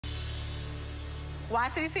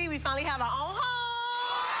YCDT, we finally have our own home.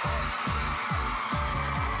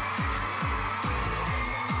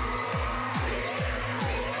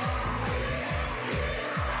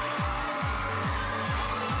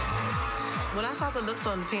 When I saw the looks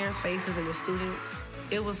on the parents' faces and the students,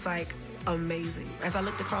 it was like amazing. As I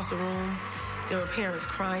looked across the room, there were parents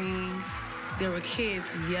crying, there were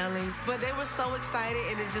kids yelling, but they were so excited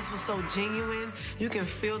and it just was so genuine. You can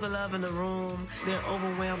feel the love in the room. They're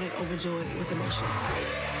overwhelmed and overjoyed with emotion.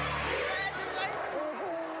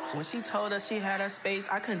 When she told us she had her space,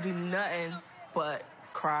 I couldn't do nothing but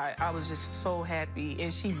cry. I was just so happy,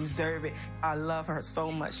 and she deserved it. I love her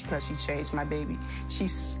so much because she changed my baby.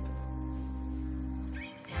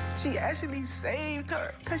 She actually saved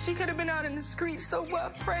her, because she could have been out in the streets so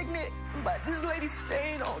well pregnant, but this lady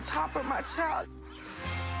stayed on top of my child.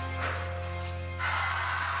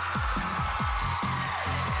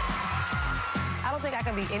 I don't think I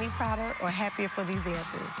can be any prouder or happier for these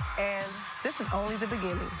dancers. And this is only the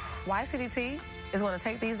beginning. YCDT is going to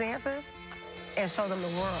take these dancers and show them the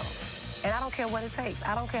world. And I don't care what it takes.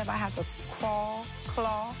 I don't care if I have to crawl,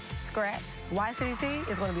 claw, scratch. YCDT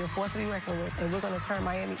is going to be a force to be reckoned with, and we're going to turn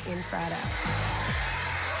Miami inside out.